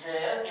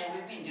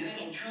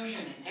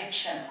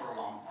fiction for a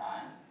long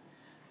time,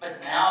 but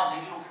now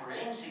digital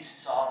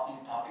forensics is our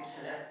new topic,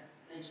 so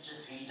let's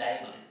just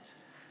relabel it.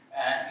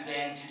 And we're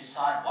going to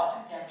decide what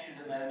to capture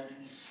the moment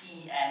we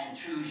see an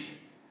intrusion.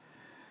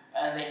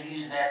 And they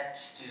use that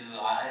to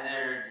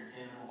either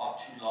determine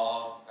what to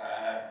log,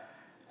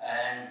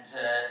 and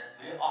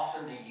very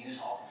often they use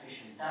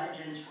artificial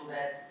intelligence for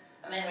that.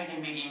 And then we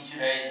can begin to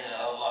raise a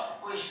whole lot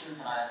of questions,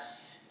 and I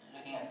was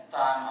looking at the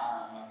time,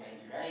 I'm not going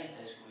to raise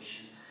those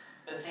questions,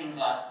 but things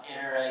like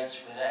error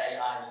rates, whether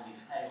AI will be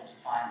able to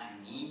find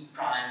unique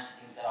crimes,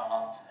 things that are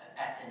not a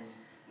pattern,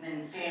 and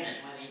then fairness,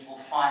 whether it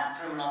will find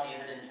criminal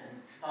evidence and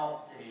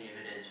exculpatory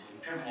evidence, or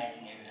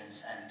incriminating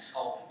evidence and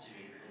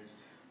exculpatory evidence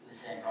with the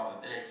same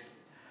probability.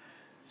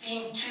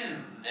 Theme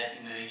 2 that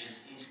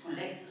emerges is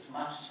collect as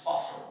much as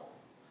possible.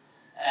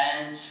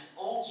 And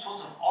all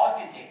sorts of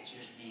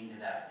architectures being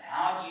developed.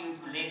 How do you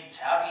collect,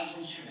 how do you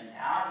instrument,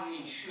 how do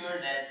you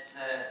ensure that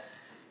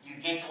you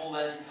get all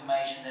those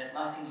information, that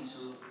nothing is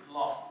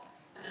lost?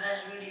 But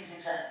that really is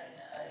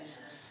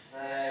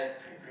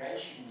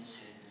preparation in a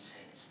certain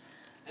sense.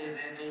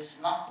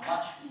 There's not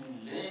much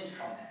being learned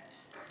from that.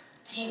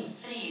 Theme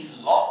 3 is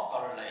log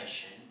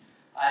correlation.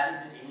 I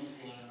haven't put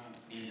anything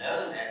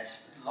below that,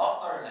 but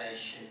log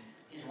correlation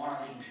is one of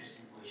the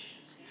interesting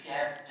questions. If you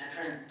have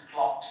different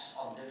clocks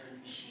on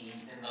different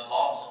machines, then the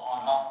logs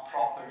are not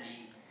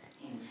properly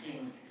in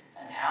sync,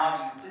 and how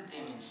do you put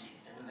them in sync?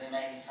 And there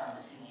may be some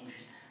missing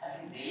interest. I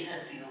think there is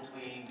a field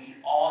where we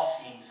are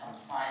seeing some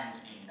science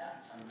being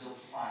done, some real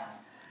science.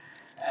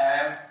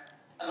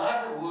 A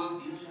lot of the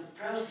work deals with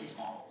process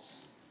models.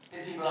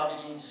 People are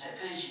beginning to say,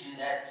 first you do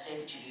that,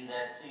 second you do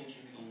that, third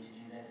you begin to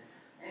do that.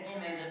 And again,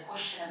 there's a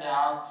question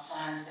about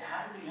science.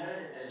 How do we know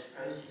that those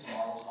process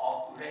models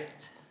are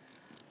correct?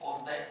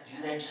 Or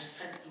do they just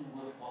fit in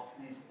with what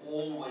we've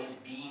always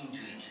been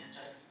doing? Is it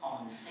just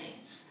common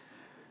sense?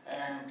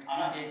 And I'm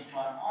not going to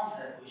try and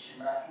answer that question,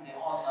 but I think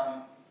there are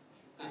some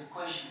good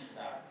questions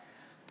about it.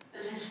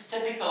 This is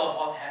typical of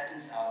what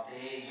happens out there.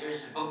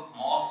 Here's a book,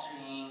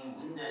 Mastering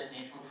Windows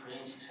Network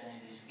Forensics and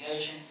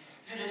Investigation.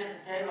 If you look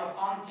at the table of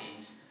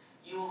contents,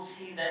 you will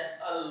see that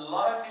a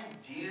lot of it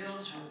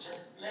deals with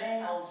just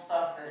plain old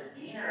stuff that has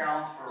been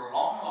around for a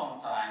long,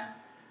 long time.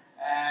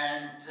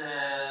 And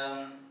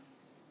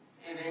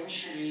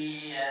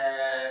eventually,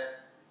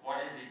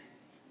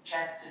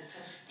 chapter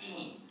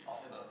 15 of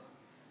the book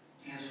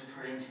deals with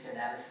forensic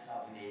analysis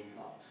of event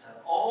logs. So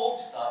old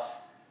stuff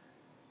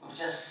with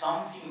just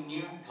something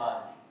new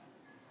plugged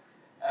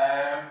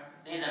in.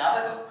 There's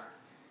another book.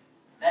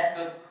 That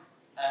book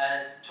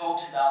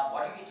talks about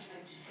what do you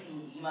expect to see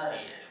in email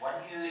headers,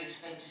 what do you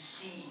expect to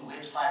see in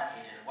website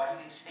headers, what do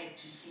you expect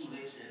to see in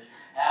web servers,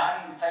 how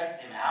do you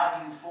fake them, how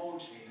do you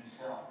forge them, and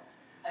so on.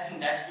 I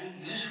think that's very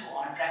useful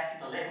on a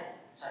practical level.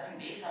 So I think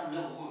there's some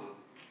real work.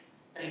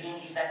 But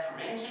again, is that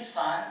forensic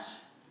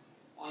science,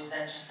 or is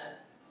that just a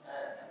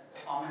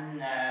common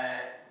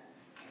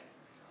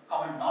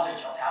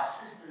knowledge of how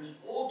systems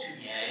ought to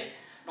behave?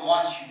 And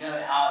once you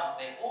know how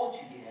they ought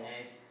to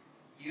behave,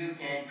 you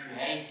can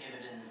create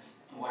evidence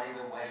in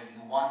whatever way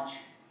you want to.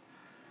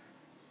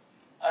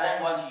 I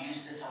don't want to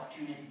use this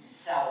opportunity to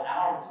sell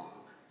our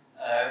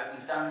work.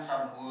 We've done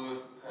some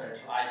work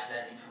to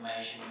isolate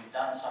information. We've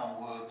done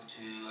some work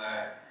to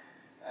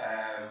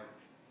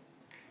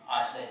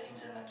isolate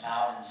things in the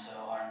cloud and so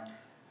on.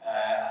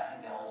 I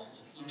think there are all sorts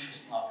of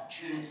interesting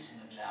opportunities in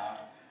the cloud.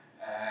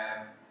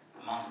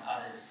 Amongst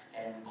others,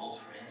 can we build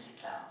forensic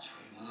clouds?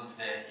 We move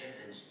the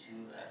evidence to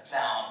a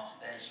cloud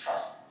that is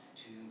trusted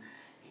to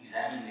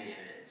examine the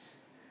evidence.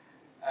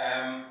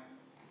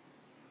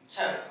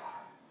 So,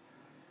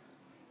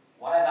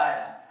 what have I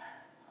done?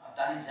 I've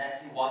done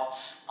exactly what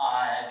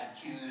I have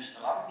accused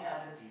a lot of the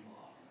other people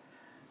of.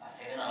 I've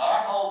taken a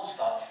lot of old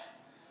stuff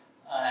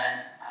and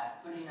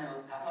I've put in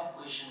a couple of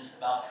questions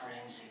about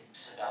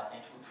forensics, about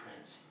network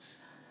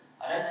forensics.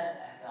 I don't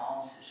have the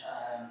answers.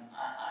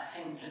 I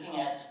think looking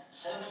at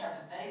so many of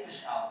the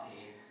papers out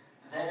there,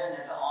 they don't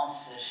have the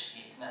answers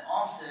yet. And the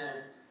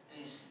answer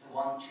is the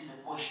one to the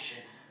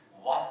question,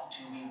 what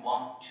do we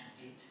want to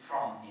get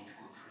from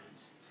network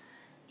forensics?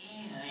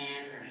 Is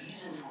there a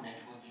reason for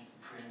network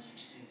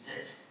forensics to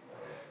exist?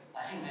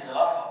 I think there's a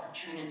lot of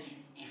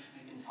opportunity if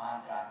we can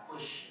find the right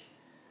question.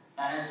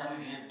 I know some of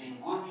you have been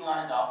working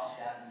on it.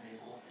 Obviously, I haven't read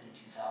all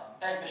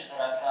 32,000 papers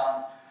that I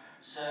found,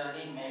 so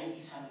there may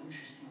be some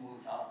interesting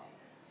work out there.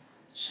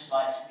 It's just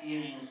my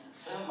experience that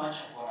so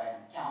much of what I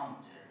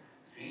encounter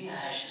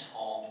rehashes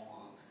old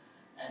work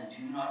and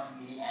do not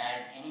really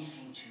add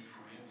anything to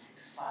forensic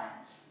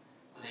science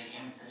with an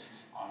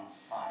emphasis on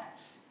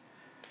science.